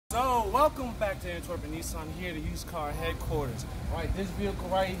welcome back to Antwerpen Nissan here, the used car headquarters. All right, this vehicle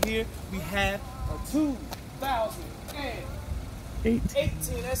right here, we have a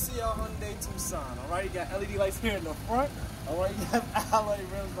 2018 SEL Hyundai Tucson. All right, you got LED lights here in the front. All right, you have alloy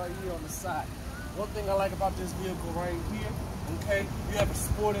rims right here on the side. One thing I like about this vehicle right here, okay, you have a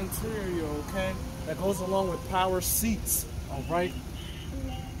sport interior, okay, that goes along with power seats. All right,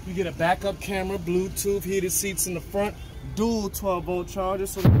 you get a backup camera, Bluetooth, heated seats in the front, dual 12-volt charger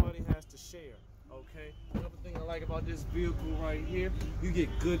so nobody has to share, okay? Another thing I like about this vehicle right here, you get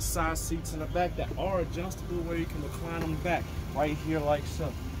good size seats in the back that are adjustable where you can recline them back right here like so,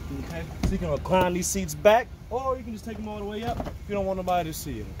 okay? So you can recline these seats back or you can just take them all the way up if you don't want nobody to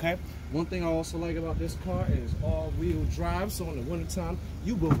see it, okay? One thing I also like about this car is all-wheel drive, so in the wintertime,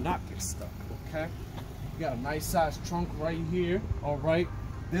 you will not get stuck, okay? You got a nice size trunk right here, all right?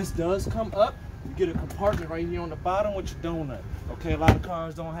 This does come up. You get a compartment right here on the bottom with your donut. Okay, a lot of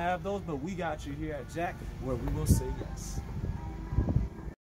cars don't have those, but we got you here at Jack where we will say yes.